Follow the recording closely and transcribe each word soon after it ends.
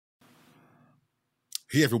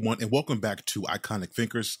Hey, everyone, and welcome back to Iconic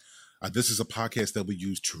Thinkers. This is a podcast that we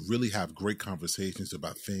use to really have great conversations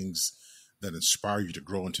about things that inspire you to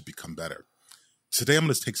grow and to become better. Today, I'm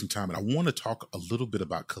going to take some time and I want to talk a little bit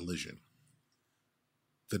about collision,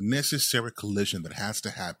 the necessary collision that has to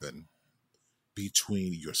happen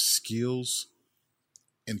between your skills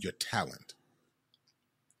and your talent,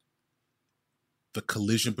 the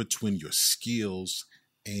collision between your skills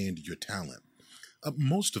and your talent.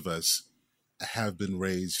 Most of us have been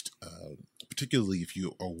raised, particularly if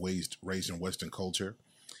you are raised in Western culture,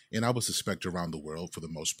 and I would suspect around the world for the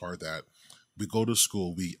most part that we go to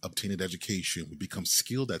school, we obtain an education, we become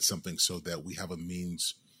skilled at something so that we have a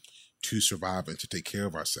means to survive and to take care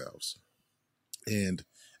of ourselves. And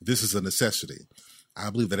this is a necessity.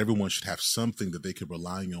 I believe that everyone should have something that they can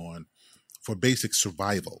rely on for basic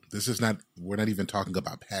survival. We're not even talking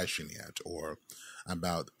about passion yet or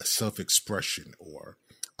about self-expression or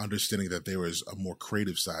understanding that there is a more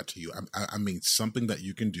creative side to you. I mean, something that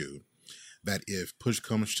you can do that if push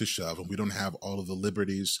comes to shove and we don't have all of the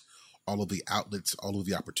liberties, all of the outlets, all of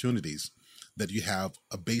the opportunities, that you have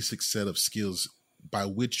a basic set of skills by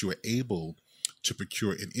which you are able to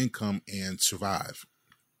procure an income and survive.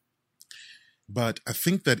 But I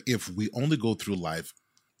think that if we only go through life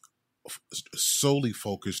solely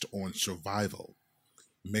focused on survival,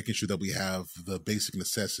 making sure that we have the basic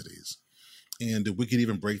necessities, and we could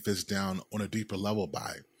even break this down on a deeper level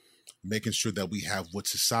by making sure that we have what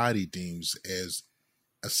society deems as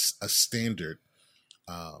a standard,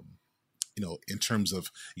 in terms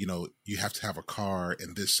of, you have to have a car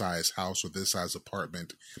and this size house or this size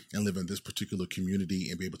apartment and live in this particular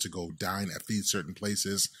community and be able to go dine at these certain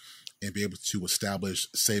places and be able to establish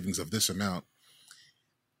savings of this amount.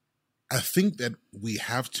 I think that we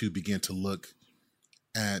have to begin to look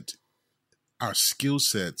at our skill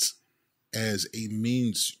sets as a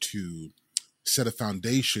means to set a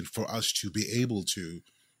foundation for us to be able to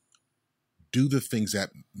do the things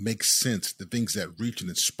that make sense, the things that reach and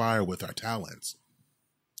inspire with our talents.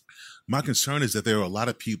 My concern is that there are a lot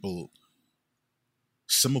of people,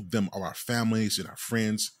 some of them are our families and our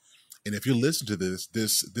friends, and if you listen to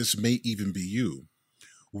this may even be you,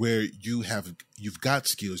 where you've got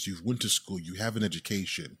skills, you've went to school, you have an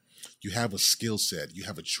education, you have a skill set, you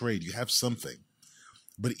have a trade, you have something.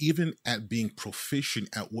 But even at being proficient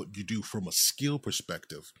at what you do from a skill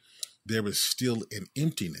perspective, there is still an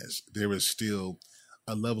emptiness. There is still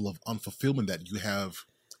a level of unfulfillment that you have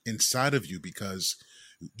inside of you because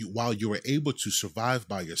while you are able to survive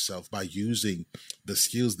by yourself by using the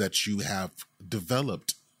skills that you have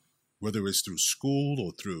developed, whether it's through school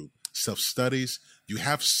or through self-studies, you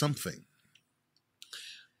have something.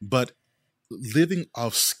 But living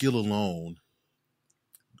off skill alone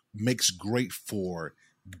makes great for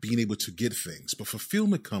being able to get things. But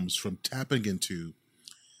fulfillment comes from tapping into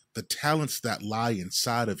the talents that lie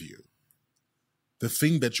inside of you, the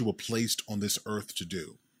thing that you were placed on this earth to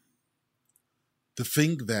do, the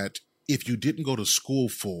thing that if you didn't go to school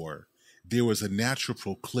for, there was a natural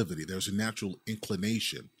proclivity, there's a natural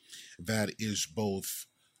inclination that is both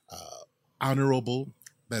honorable,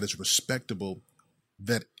 that is respectable,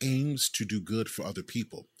 that aims to do good for other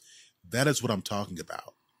people. That is what I'm talking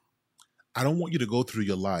about. I don't want you to go through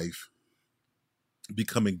your life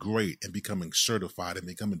becoming great and becoming certified and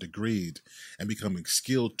becoming degreed and becoming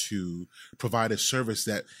skilled to provide a service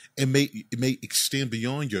that it may extend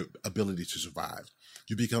beyond your ability to survive.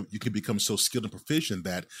 You can become so skilled and proficient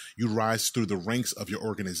that you rise through the ranks of your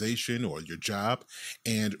organization or your job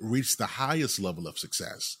and reach the highest level of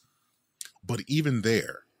success. But even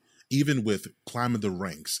there, even with climbing the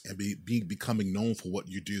ranks and becoming known for what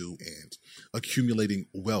you do and accumulating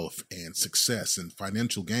wealth and success and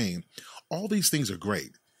financial gain, all these things are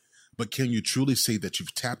great. But can you truly say that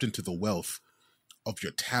you've tapped into the wealth of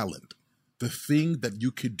your talent, the thing that you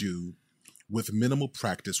could do with minimal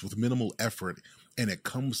practice, with minimal effort, and it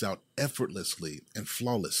comes out effortlessly and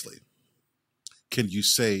flawlessly? Can you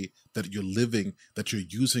say that that you're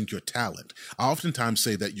using your talent? I oftentimes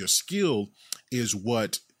say that your skill is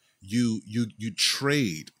what you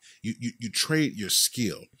trade. You trade your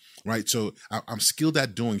skill, right? So I'm skilled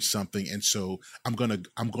at doing something, and so I'm going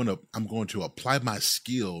to apply my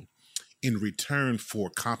skill in return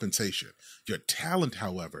for compensation. Your talent,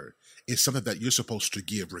 however, is something that you're supposed to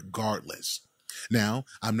give regardless. Now,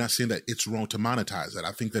 I'm not saying that it's wrong to monetize that.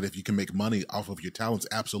 I think that if you can make money off of your talents,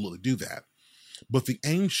 absolutely do that. But the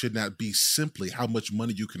aim should not be simply how much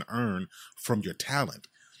money you can earn from your talent.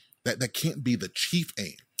 That can't be the chief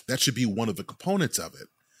aim. That should be one of the components of it.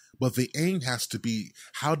 But the aim has to be,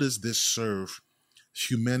 how does this serve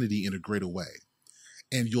humanity in a greater way?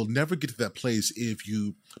 And you'll never get to that place if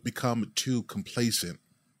you become too complacent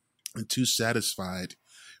and too satisfied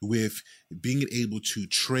with being able to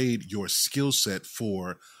trade your skill set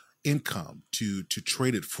for income, to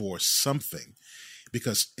trade it for something,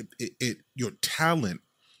 because your talent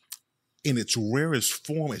in its rarest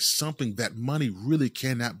form is something that money really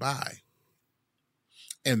cannot buy.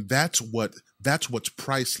 And that's what's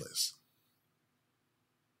priceless.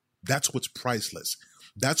 That's what's priceless.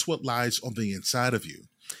 That's what lies on the inside of you.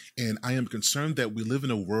 And I am concerned that we live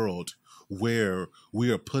in a world where we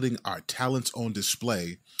are putting our talents on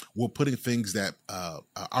display. We're putting things that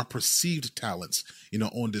our perceived talents,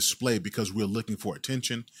 on display because we're looking for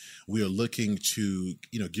attention. We are looking to,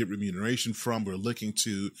 get remuneration from. We're looking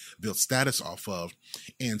to build status off of,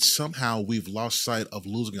 and somehow we've lost sight of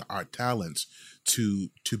losing our talents to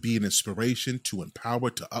be an inspiration, to empower,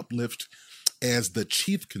 to uplift, as the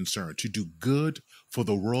chief concern, to do good for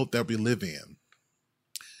the world that we live in.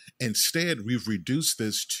 Instead, we've reduced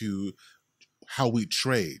this to how we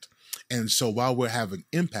trade. And so while we're having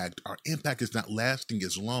impact, our impact is not lasting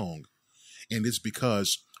as long. And it's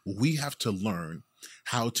because we have to learn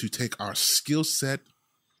how to take our skill set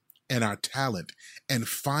and our talent and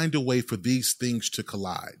find a way for these things to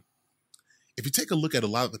collide. If you take a look at a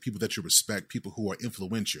lot of the people that you respect, people who are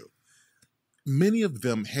influential, many of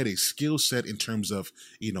them had a skill set in terms of,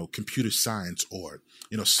 computer science or,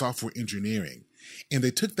 software engineering. And they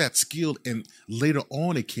took that skill, and later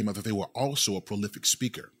on it came out that they were also a prolific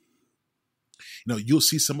speaker. You'll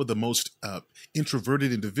see some of the most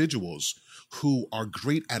introverted individuals who are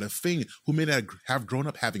great at a thing, who may not have grown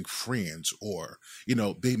up having friends, or,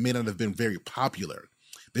 they may not have been very popular.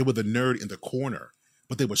 They were the nerd in the corner,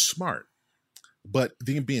 but they were smart. But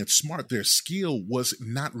them being smart, their skill was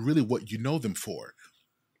not really what you know them for.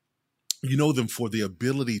 You know them for the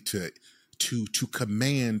ability to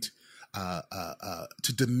command,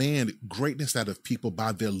 to demand greatness out of people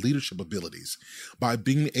by their leadership abilities, by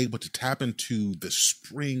being able to tap into the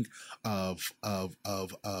spring of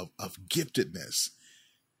giftedness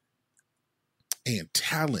and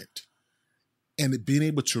talent, and being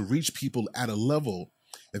able to reach people at a level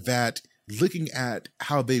that, looking at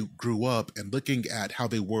how they grew up and looking at how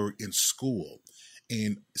they were in school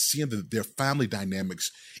and seeing their family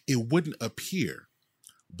dynamics, it wouldn't appear,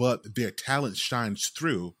 but their talent shines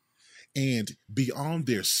through, and beyond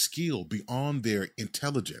their skill, beyond their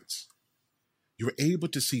intelligence, you're able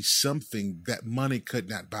to see something that money could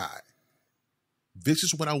not buy. This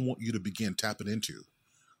is what I want you to begin tapping into.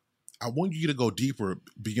 I want you to go deeper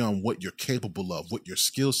beyond what you're capable of, what your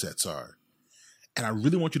skill sets are. And I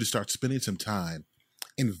really want you to start spending some time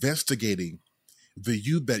investigating the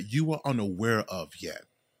you that you are unaware of yet.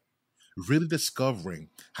 Really discovering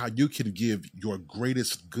how you can give your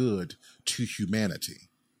greatest good to humanity.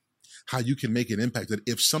 How you can make an impact, that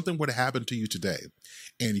if something were to happen to you today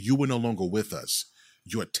and you were no longer with us,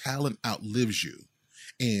 your talent outlives you.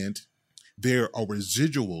 And there are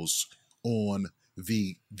residuals on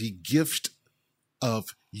the gift of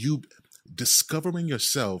you discovering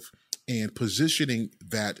yourself and positioning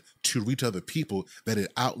that to reach other people, that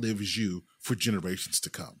it outlives you for generations to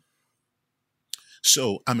come.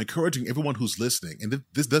 So I'm encouraging everyone who's listening, and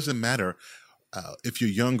this doesn't matter if you're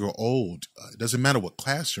young or old, it doesn't matter what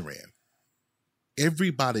class you're in.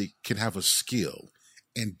 Everybody can have a skill,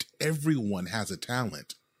 and everyone has a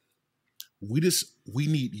talent. We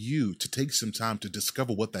need you to take some time to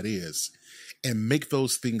discover what that is and make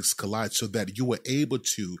those things collide so that you are able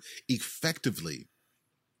to effectively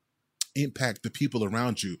impact the people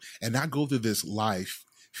around you and not go through this life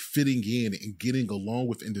fitting in and getting along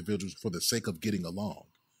with individuals for the sake of getting along.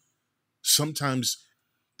 Sometimes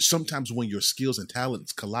when your skills and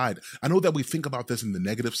talents collide, I know that we think about this in the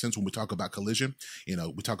negative sense when we talk about collision.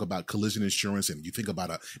 We talk about collision insurance, and you think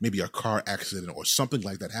about maybe a car accident or something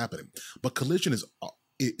like that happening. But collision is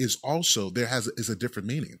also is a different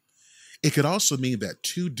meaning. It could also mean that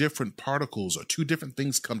two different particles or two different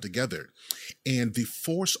things come together, and the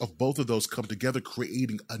force of both of those come together,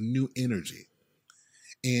 creating a new energy.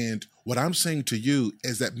 And what I'm saying to you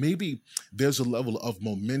is that maybe there's a level of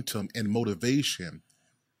momentum and motivation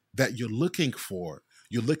that you're looking for.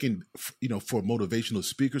 You're looking, for motivational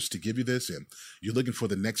speakers to give you this, and you're looking for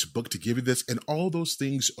the next book to give you this, and all those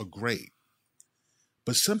things are great.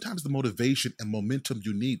 But sometimes the motivation and momentum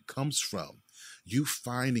you need comes from you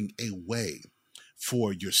finding a way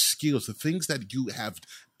for your skills, the things that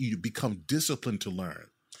you become disciplined to learn,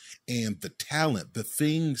 and the talent, the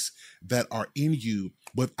things that are in you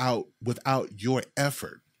without your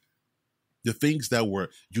effort, the things that were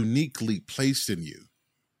uniquely placed in you.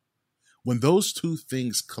 When those two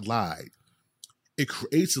things collide, it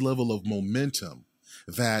creates a level of momentum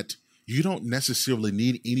that you don't necessarily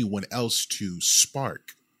need anyone else to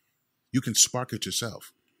spark. You can spark it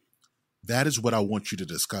yourself. That is what I want you to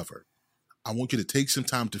discover. I want you to take some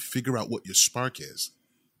time to figure out what your spark is,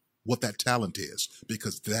 what that talent is,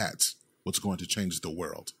 because that's what's going to change the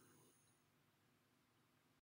world.